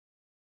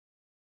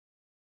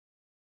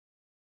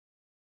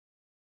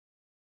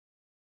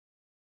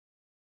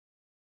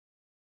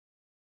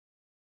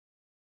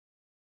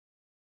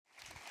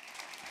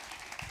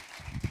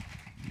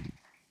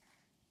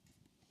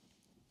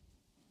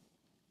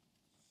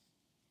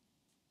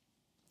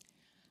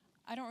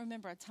I don't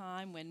remember a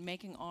time when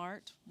making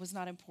art was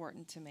not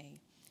important to me.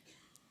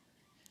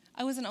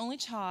 I was an only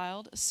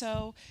child,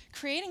 so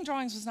creating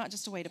drawings was not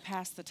just a way to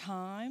pass the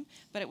time,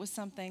 but it was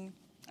something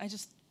I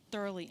just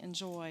thoroughly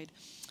enjoyed.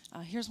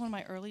 Here's one of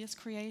my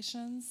earliest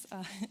creations.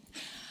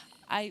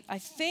 I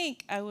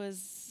think I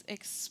was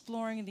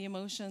exploring the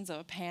emotions of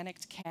a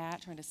panicked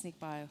cat trying to sneak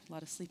by a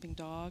lot of sleeping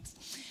dogs.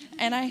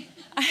 And I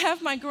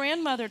have my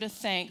grandmother to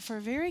thank for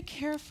very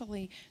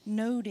carefully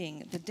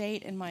noting the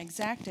date and my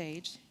exact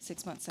age,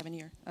 6 months,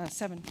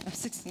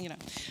 6,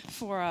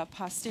 for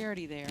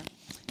posterity there.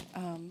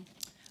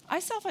 I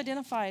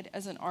self-identified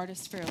as an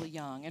artist fairly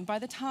young, and by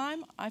the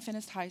time I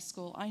finished high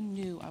school, I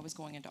knew I was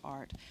going into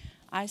art.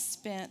 I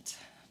spent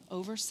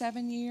over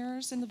 7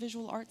 years in the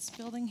visual arts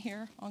building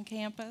here on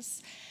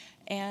campus,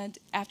 and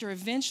after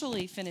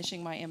eventually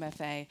finishing my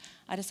MFA,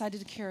 I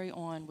decided to carry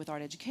on with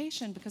art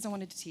education because I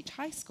wanted to teach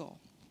high school.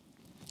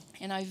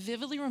 And I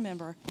vividly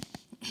remember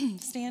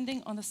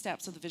standing on the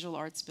steps of the visual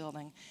arts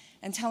building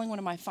and telling one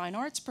of my fine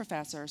arts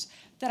professors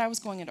that I was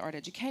going into art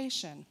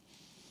education.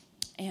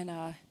 And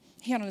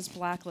he had on his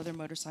black leather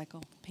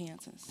motorcycle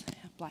pants and his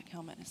black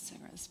helmet and his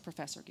cigarette, his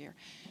professor gear,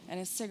 and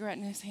his cigarette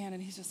in his hand,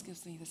 and he just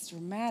gives me this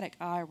dramatic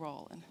eye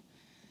roll. And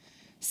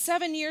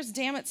 7 years,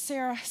 damn it,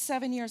 Sarah,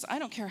 7 years. I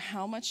don't care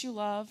how much you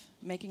love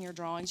making your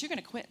drawings. You're going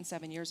to quit in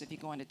 7 years if you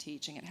go into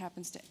teaching. It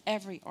happens to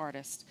every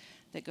artist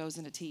that goes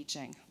into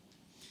teaching.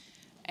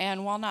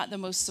 And while not the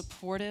most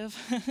supportive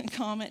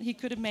comment he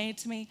could have made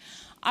to me,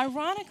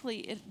 ironically,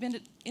 it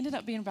ended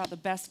up being about the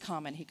best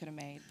comment he could have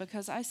made,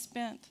 because I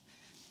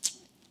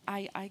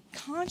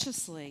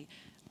consciously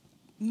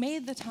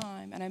made the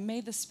time and I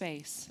made the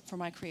space for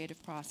my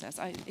creative process.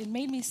 It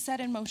made me set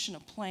in motion a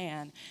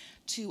plan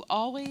to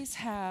always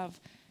have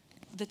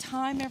the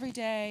time every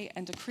day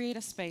and to create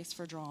a space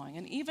for drawing.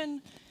 And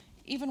even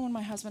when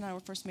my husband and I were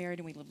first married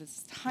and we lived in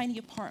this tiny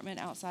apartment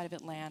outside of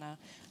Atlanta,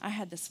 I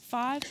had this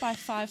 5 by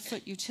 5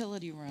 foot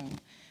utility room.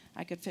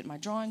 I could fit my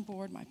drawing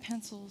board, my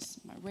pencils,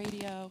 my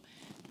radio,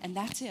 and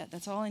that's it.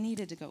 That's all I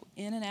needed to go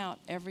in and out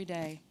every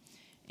day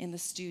in the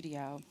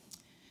studio.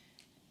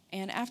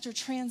 And after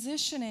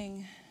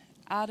transitioning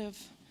out of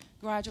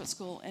graduate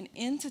school and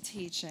into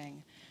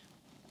teaching,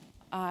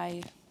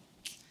 I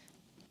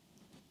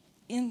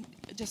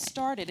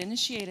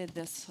initiated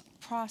this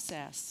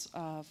process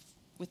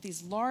with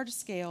these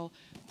large-scale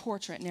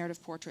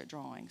narrative portrait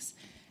drawings.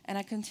 And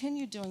I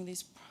continued doing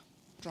these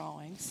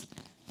drawings,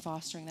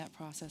 fostering that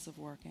process of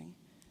working,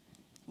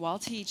 while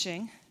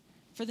teaching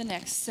for the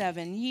next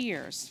 7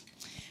 years.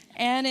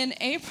 And in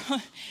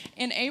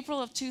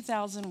April of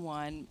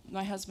 2001,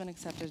 my husband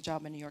accepted a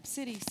job in New York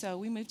City, so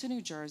we moved to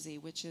New Jersey,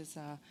 which is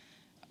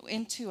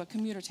into a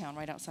commuter town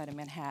right outside of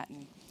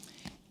Manhattan.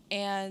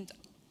 And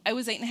I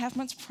was 8.5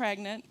 months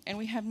pregnant, and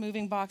we had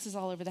moving boxes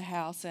all over the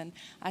house, and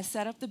I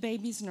set up the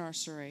baby's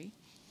nursery,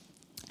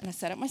 and I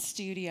set up my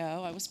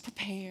studio. I was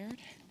prepared,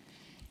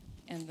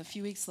 and a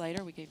few weeks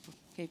later, we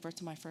gave birth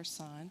to my first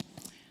son.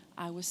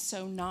 I was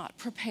so not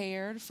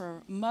prepared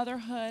for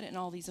motherhood and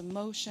all these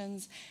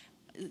emotions,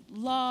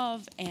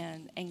 love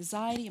and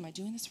anxiety, am I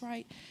doing this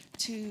right,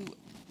 to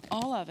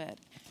all of it.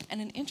 And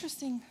an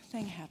interesting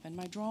thing happened.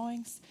 My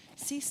drawings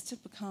ceased to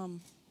become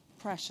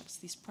precious,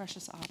 these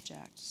precious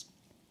objects.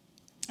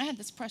 I had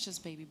this precious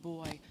baby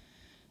boy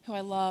who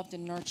I loved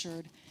and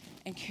nurtured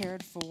and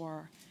cared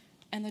for,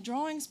 and the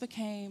drawings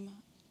became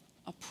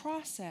a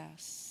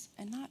process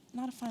and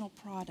not a final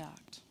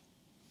product.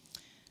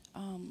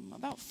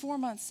 About 4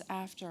 months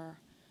after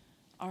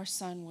our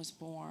son was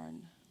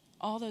born,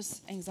 all those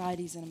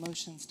anxieties and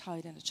emotions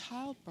tied into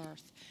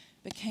childbirth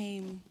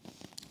became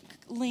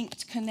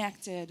linked,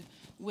 connected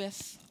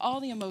with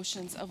all the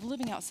emotions of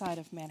living outside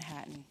of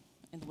Manhattan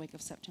in the wake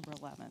of September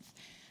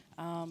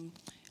 11th.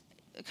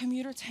 A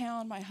commuter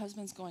town, my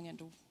husband's going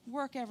into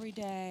work every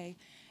day,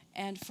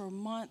 and for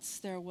months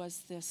there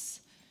was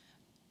this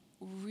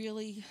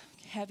really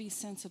heavy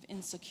sense of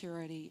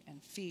insecurity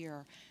and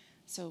fear.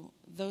 So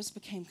those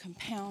became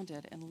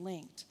compounded and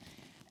linked.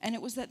 And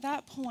it was at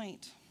that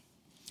point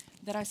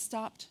that I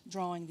stopped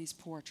drawing these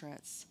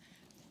portraits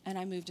and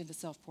I moved into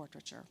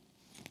self-portraiture.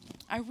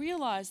 I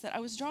realized that I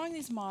was drawing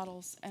these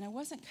models and I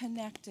wasn't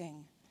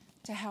connecting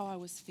to how I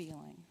was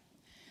feeling.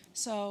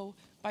 So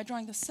by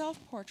drawing the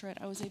self-portrait,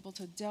 I was able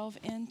to delve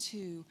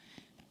into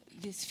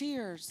these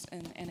fears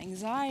and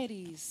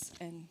anxieties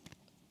and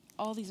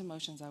all these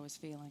emotions I was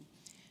feeling.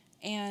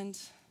 And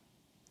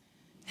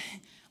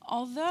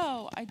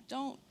although I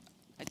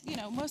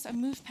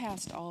moved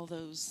past all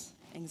those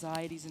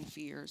anxieties and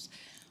fears,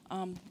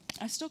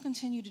 I still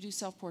continue to do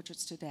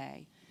self-portraits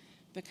today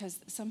because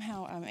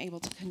somehow I'm able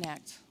to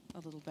connect a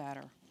little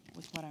better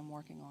with what I'm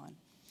working on.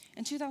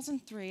 In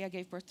 2003, I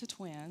gave birth to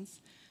twins,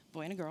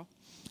 boy and a girl,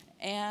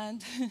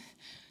 and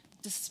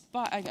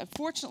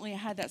fortunately I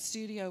had that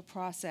studio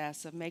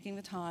process of making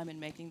the time and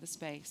making the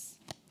space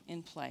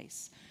in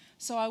place.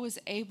 So I was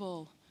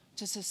able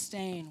to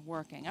sustain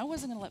working. I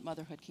wasn't going to let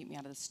motherhood keep me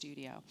out of the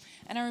studio.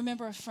 And I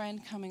remember a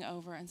friend coming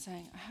over and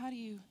saying, how do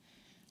you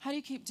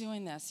keep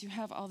doing this? You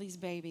have all these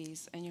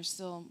babies and you're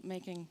still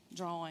making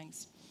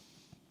drawings.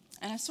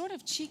 And I sort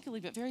of cheekily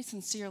but very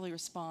sincerely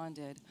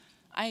responded,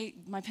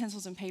 my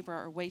pencils and paper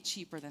are way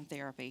cheaper than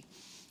therapy.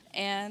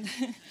 And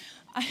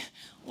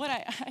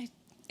I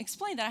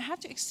explained that I have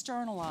to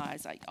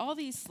externalize all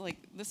these,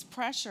 this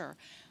pressure.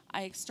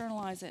 I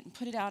externalize it and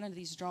put it out into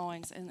these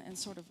drawings and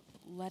sort of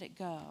let it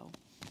go.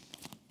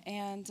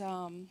 And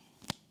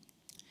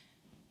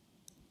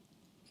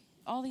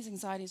all these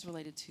anxieties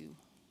related to,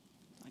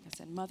 like I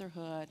said,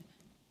 motherhood,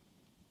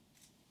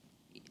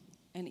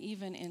 and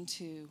even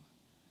into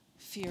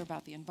fear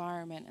about the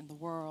environment and the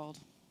world,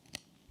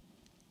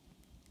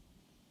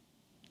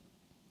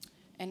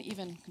 and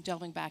even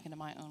delving back into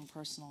my own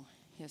personal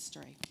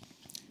history.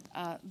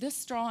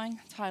 This drawing,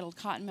 titled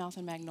Cottonmouth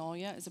and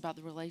Magnolia, is about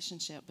the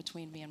relationship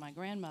between me and my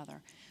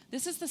grandmother.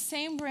 This is the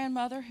same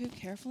grandmother who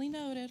carefully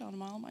noted on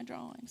all my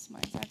drawings my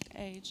exact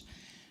age.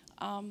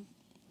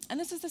 And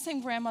this is the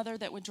same grandmother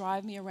that would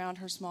drive me around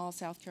her small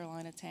South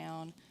Carolina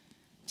town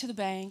to the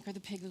bank or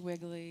the Piggly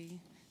Wiggly,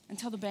 and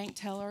tell the bank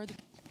teller, the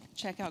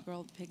checkout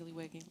girl at the Piggly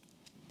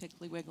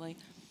Wiggly,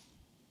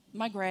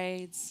 my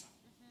grades,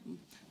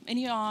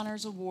 any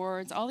honors,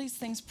 awards, all these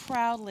things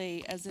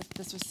proudly as if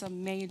this was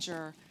some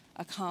major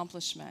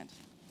accomplishment.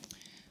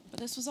 But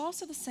this was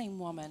also the same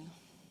woman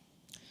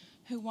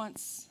who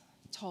once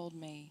told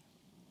me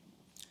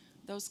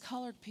those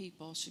colored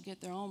people should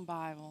get their own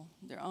Bible,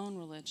 their own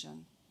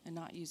religion, and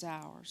not use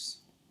ours.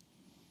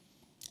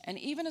 And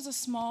even as a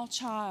small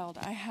child,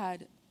 I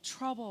had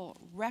trouble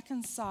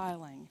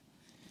reconciling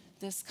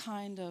this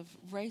kind of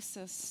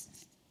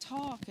racist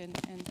talk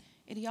and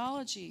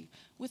ideology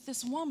with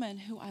this woman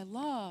who I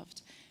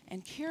loved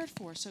and cared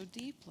for so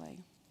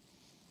deeply.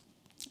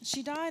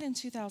 She died in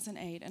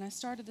 2008, and I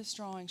started this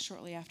drawing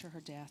shortly after her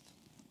death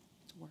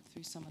to work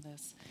through some of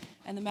this.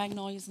 And the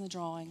magnolias in the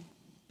drawing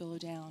billow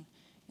down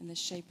in the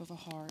shape of a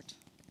heart.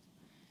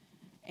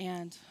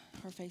 And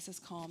her face is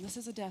calm. This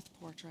is a death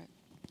portrait.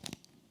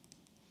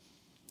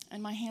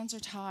 And my hands are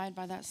tied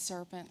by that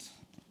serpent,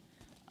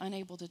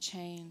 unable to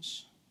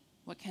change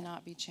what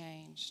cannot be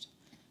changed,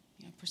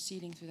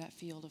 proceeding through that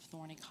field of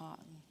thorny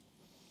cotton.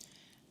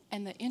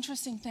 And the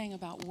interesting thing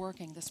about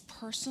working, this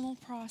personal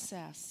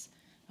process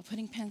of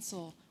putting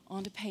pencil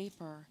onto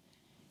paper,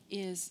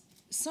 is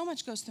so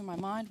much goes through my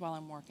mind while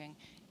I'm working.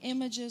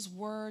 Images,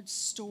 words,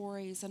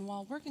 stories. And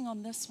while working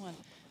on this one,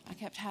 I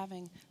kept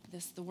having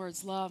the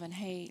words love and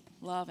hate,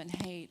 love and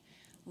hate,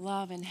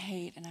 love and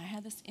hate. And I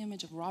had this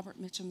image of Robert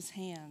Mitchum's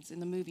hands in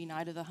the movie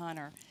Night of the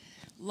Hunter,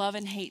 love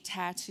and hate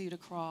tattooed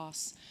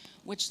across,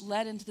 which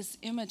led into this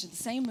image of the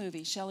same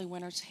movie, Shelley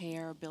Winter's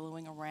hair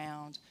billowing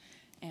around.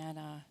 And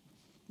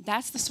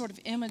that's the sort of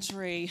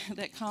imagery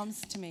that comes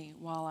to me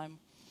while I'm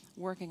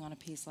working on a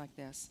piece like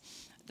this.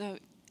 The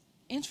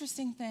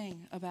interesting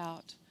thing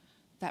about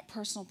that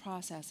personal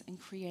process in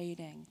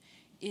creating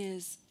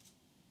is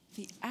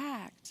the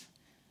act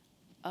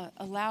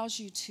allows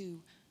you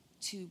to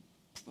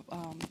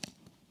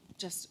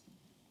just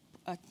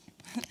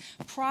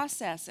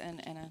process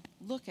and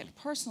look at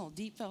personal,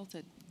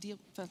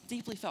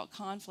 deeply felt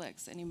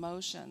conflicts and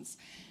emotions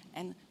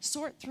and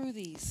sort through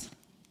these.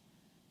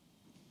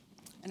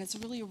 And it's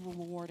really a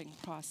rewarding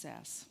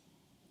process.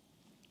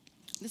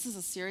 This is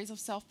a series of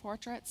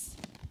self-portraits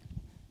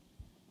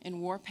in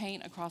war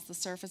paint across the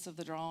surface of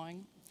the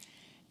drawing.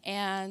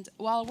 And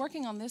while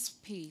working on this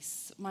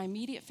piece, my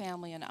immediate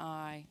family and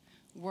I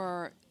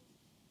were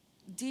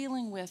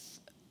dealing with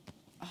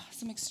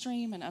some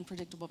extreme and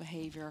unpredictable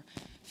behavior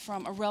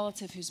from a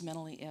relative who's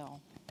mentally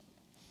ill.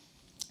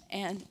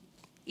 And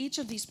each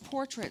of these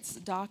portraits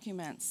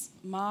documents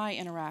my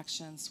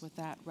interactions with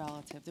that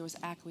relative. There was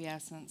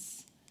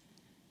acquiescence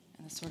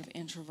and a sort of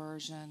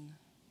introversion,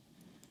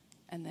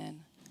 and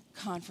then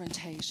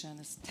confrontation,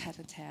 this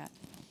tete-a-tete.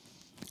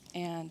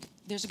 And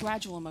there's a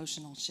gradual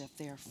emotional shift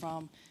there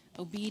from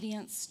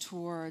obedience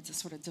towards a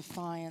sort of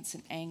defiance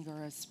and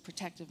anger as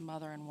protective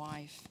mother and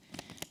wife.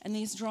 And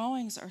these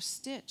drawings are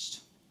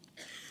stitched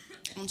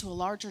into a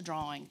larger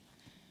drawing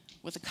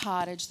with a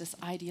cottage, this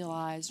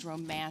idealized,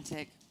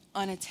 romantic,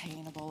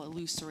 unattainable,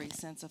 illusory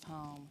sense of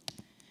home.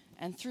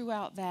 And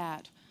throughout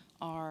that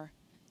are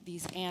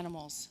these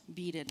animals,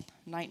 beaded,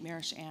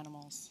 nightmarish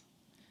animals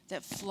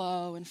that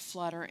flow and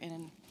flutter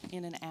in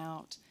and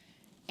out,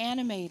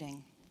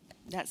 animating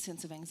that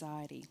sense of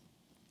anxiety.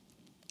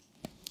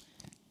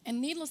 And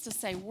needless to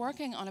say,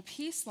 working on a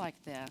piece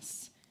like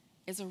this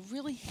is a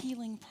really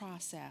healing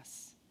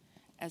process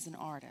as an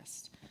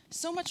artist.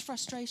 So much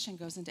frustration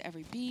goes into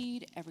every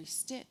bead, every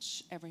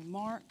stitch, every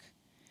mark,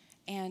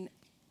 and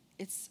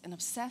it's an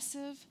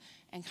obsessive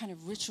and kind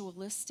of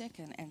ritualistic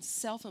and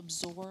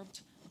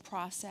self-absorbed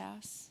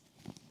process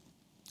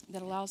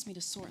that allows me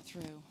to sort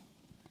through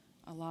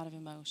a lot of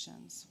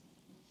emotions.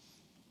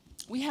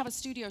 We have a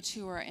studio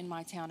tour in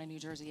my town in New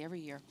Jersey every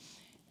year,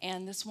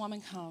 and this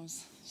woman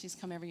comes. She's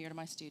come every year to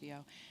my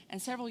studio,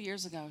 and several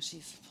years ago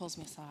she pulls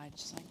me aside.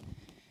 She's like,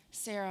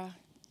 "Sarah,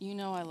 you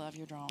know I love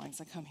your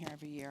drawings. I come here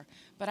every year,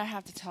 but I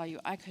have to tell you,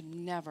 I could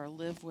never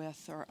live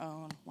with or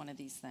own one of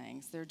these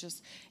things.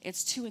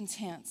 It's too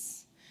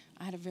intense.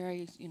 I had a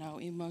very,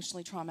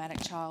 emotionally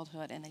traumatic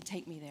childhood, and they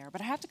take me there.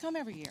 But I have to come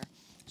every year.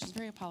 She's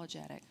very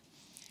apologetic.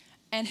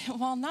 And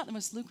while I'm not the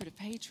most lucrative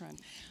patron,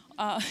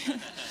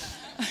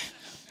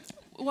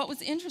 what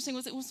was interesting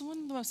was it was one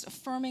of the most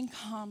affirming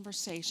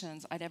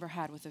conversations I'd ever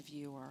had with a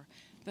viewer,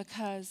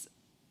 because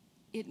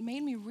it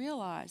made me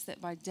realize that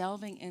by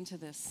delving into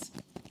this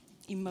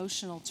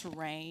emotional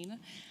terrain,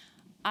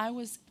 I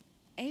was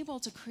able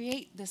to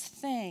create this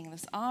thing,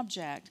 this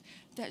object,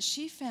 that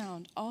she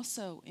found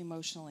also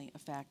emotionally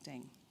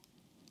affecting.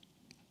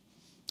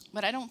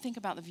 But I don't think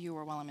about the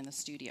viewer while I'm in the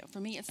studio. For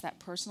me, it's that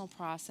personal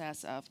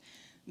process of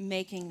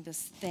making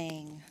this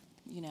thing.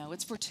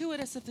 It's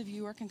fortuitous if the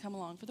viewer can come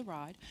along for the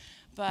ride,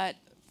 but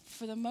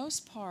for the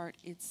most part,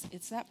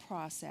 it's that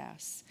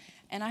process.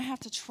 And I have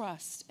to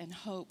trust and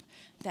hope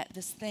that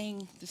this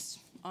thing, this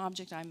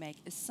object I make,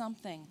 is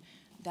something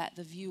that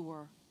the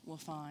viewer will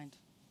find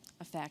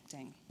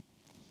affecting.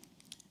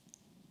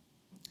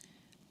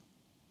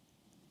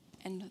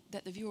 And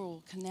that the viewer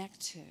will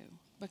connect to.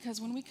 Because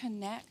when we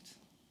connect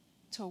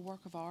to a work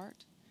of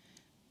art,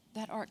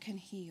 that art can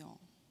heal.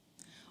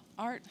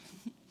 Art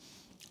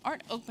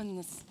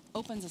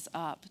opens us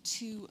up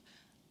to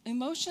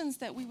emotions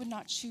that we would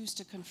not choose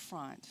to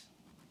confront.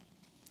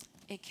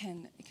 It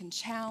can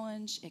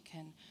challenge, it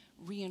can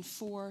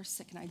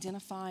reinforce, it can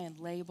identify and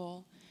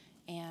label,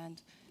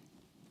 and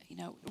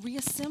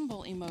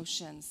reassemble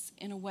emotions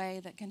in a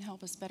way that can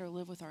help us better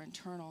live with our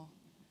internal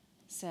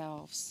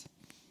selves.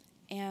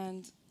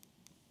 And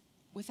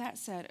with that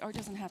said, art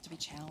doesn't have to be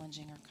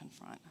challenging or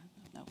confront.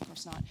 No, of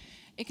course not.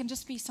 It can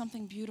just be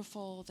something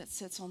beautiful that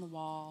sits on the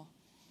wall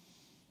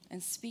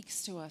and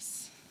speaks to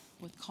us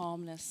with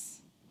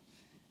calmness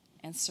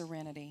and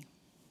serenity.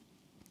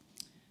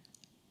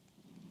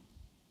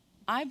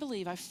 I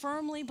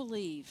firmly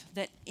believe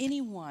that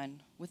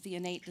anyone with the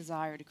innate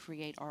desire to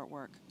create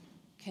artwork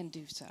can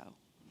do so.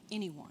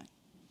 Anyone.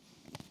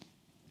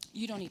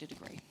 You don't need a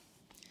degree.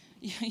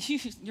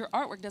 Your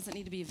artwork doesn't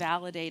need to be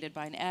validated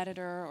by an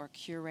editor or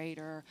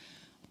curator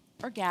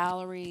or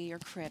gallery or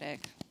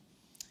critic.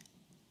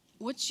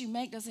 What you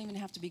make doesn't even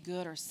have to be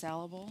good or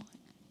sellable.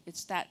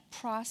 It's that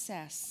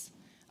process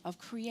of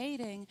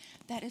creating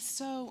that is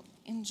so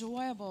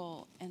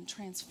enjoyable and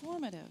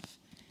transformative.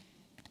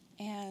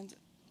 And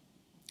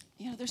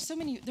there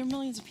are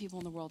millions of people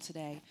in the world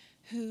today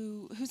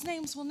whose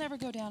names will never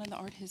go down in the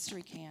art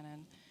history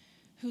canon,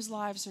 whose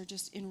lives are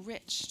just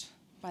enriched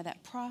by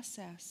that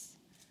process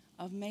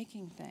of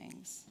making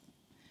things.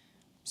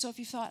 So if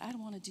you thought, I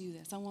don't want to do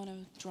this, I want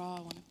to draw, I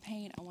want to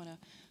paint, I want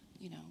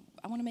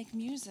to make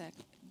music,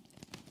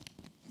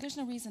 there's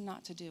no reason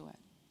not to do it.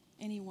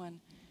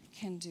 Anyone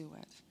can do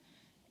it.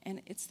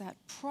 And it's that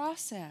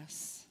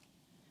process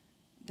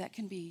that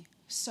can be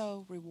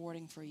so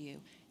rewarding for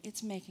you.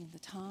 It's making the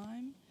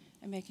time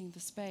and making the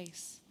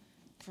space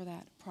for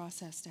that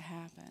process to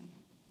happen.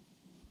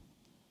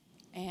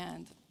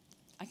 And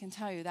I can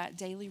tell you that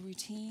daily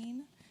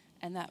routine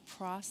and that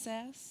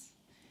process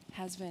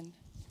has been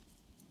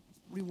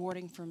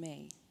rewarding for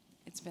me.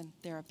 It's been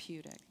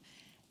therapeutic.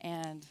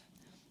 And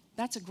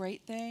that's a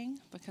great thing,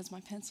 because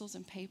my pencils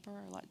and paper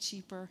are a lot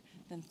cheaper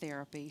than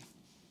therapy.